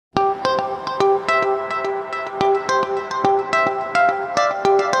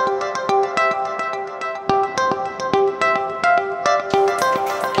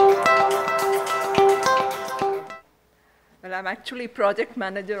actually project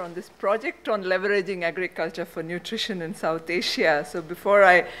manager on this project on leveraging agriculture for nutrition in South Asia. So before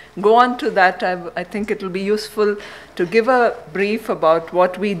I go on to that, I think it will be useful to give a brief about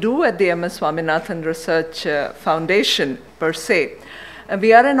what we do at the MS Swaminathan Research Foundation per se.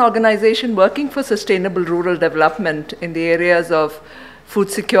 We are an organization working for sustainable rural development in the areas of food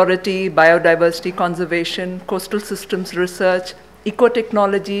security, biodiversity conservation, coastal systems research,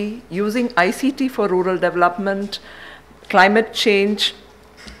 ecotechnology, using ICT for rural development, climate change,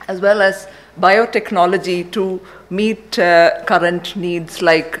 as well as biotechnology to meet current needs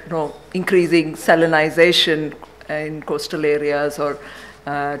like increasing salinization in coastal areas, or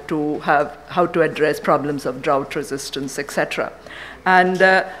to have how to address problems of drought resistance, etc.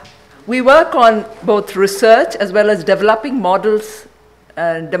 And we work on both research as well as developing models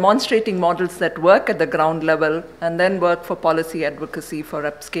and demonstrating models that work at the ground level, and then work for policy advocacy for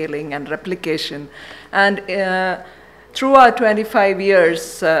upscaling and replication. And through our 25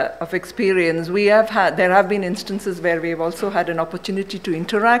 years of experience, there have been instances where we've also had an opportunity to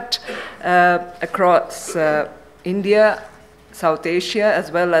interact across India, South Asia,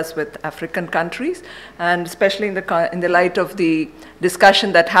 as well as with African countries. And especially in the light of the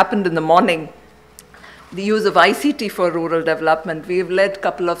discussion that happened in the morning, the use of ICT for rural development, we've led a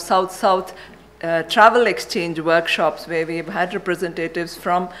couple of South-South travel exchange workshops where we've had representatives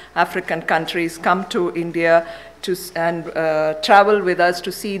from African countries come to India and travel with us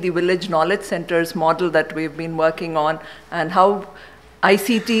to see the village knowledge centers model that we've been working on, and how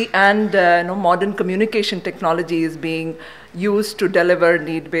ICT and modern communication technology is being used to deliver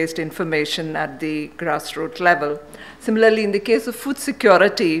need-based information at the grassroots level. Similarly, in the case of food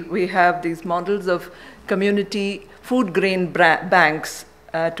security, we have these models of community food grain banks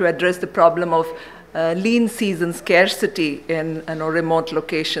to address the problem of lean season scarcity in remote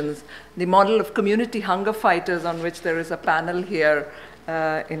locations. The model of community hunger fighters, on which there is a panel here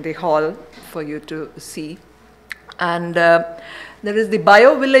in the hall for you to see. And there is the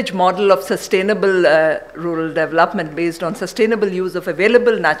bio-village model of sustainable rural development based on sustainable use of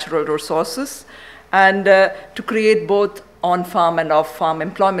available natural resources, and to create both on-farm and off-farm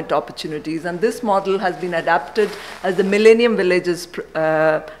employment opportunities. And this model has been adapted as the Millennium Villages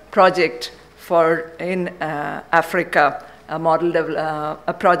project in Africa,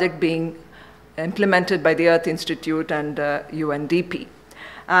 a project being implemented by the Earth Institute and UNDP.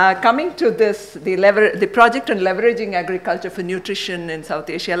 Coming to this, the project on leveraging agriculture for nutrition in South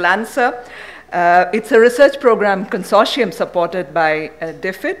Asia, LANSA, it's a research program consortium supported by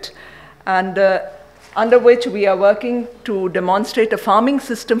DFID, and under which we are working to demonstrate a farming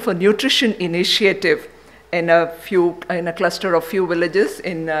system for nutrition initiative in a cluster of few villages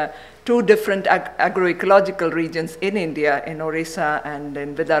in 2 different agroecological regions in India, in Orissa and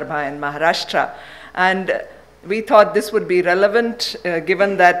in Vidarbha and Maharashtra. And we thought this would be relevant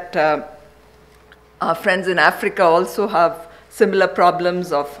given that our friends in Africa also have similar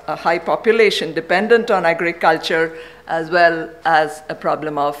problems of a high population dependent on agriculture, as well as a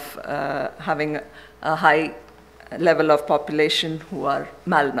problem of having a high level of population who are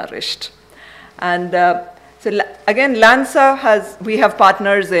malnourished. And so again, LANSA we have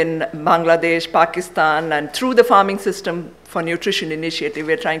partners in Bangladesh, Pakistan, and through the Farming System for Nutrition Initiative,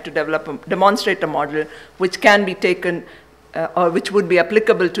 we're trying to demonstrate a model which can be taken, or which would be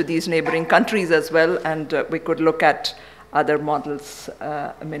applicable to these neighboring countries as well, and we could look at other models,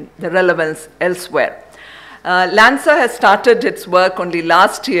 the relevance elsewhere. LANSA has started its work only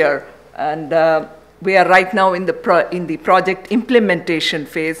last year, and we are right now in the project implementation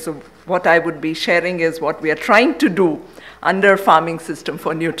phase. So what I would be sharing is what we are trying to do under Farming System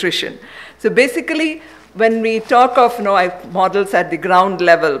for Nutrition. So basically, when we talk of models at the ground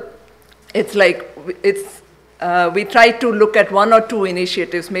level, it's like we try to look at 1 or 2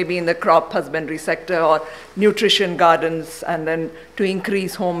 initiatives, maybe in the crop husbandry sector or nutrition gardens, and then to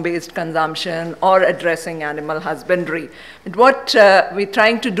increase home-based consumption or addressing animal husbandry. And what we're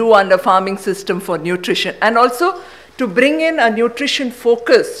trying to do under Farming System for Nutrition, and also to bring in a nutrition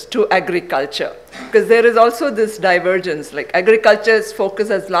focus to agriculture, because there is also this divergence. Like agriculture's focus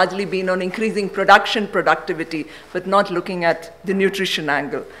has largely been on increasing productivity, but not looking at the nutrition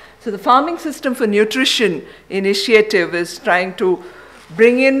angle. So the Farming System for Nutrition initiative is trying to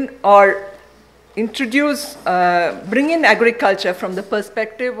bring in or bring in agriculture from the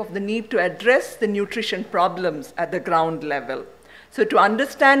perspective of the need to address the nutrition problems at the ground level. So to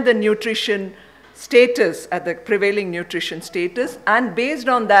understand the nutrition status, at the prevailing nutrition status, and based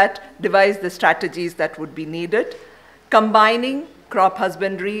on that, devise the strategies that would be needed, combining crop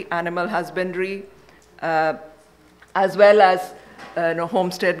husbandry, animal husbandry, as well as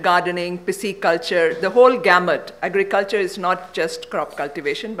homestead gardening, pisciculture, the whole gamut. Agriculture is not just crop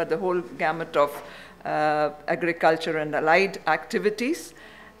cultivation, but the whole gamut of agriculture and allied activities,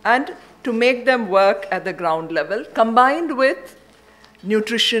 and to make them work at the ground level, combined with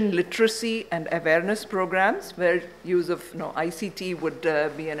nutrition literacy and awareness programs, where use of ICT would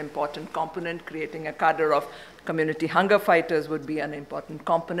be an important component. Creating a cadre of community hunger fighters would be an important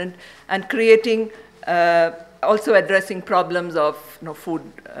component, and creating also addressing problems of food,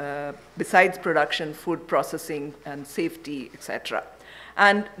 besides production, food processing and safety, etc.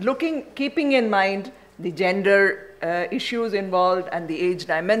 And keeping in mind the gender issues involved and the age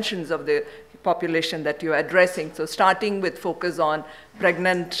dimensions of the population that you're addressing. So starting with focus on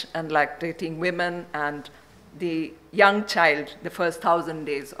pregnant and lactating women and the young child, the first 1,000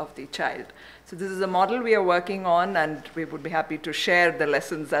 days of the child. So this is a model we are working on, and we would be happy to share the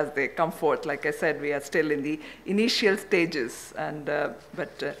lessons as they come forth. Like I said, we are still in the initial stages, and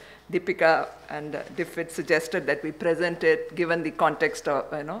but Deepika and Difit suggested that we present it, given the context of,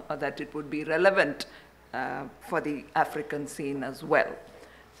 that it would be relevant for the African scene as well.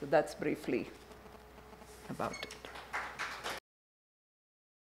 So that's briefly about it.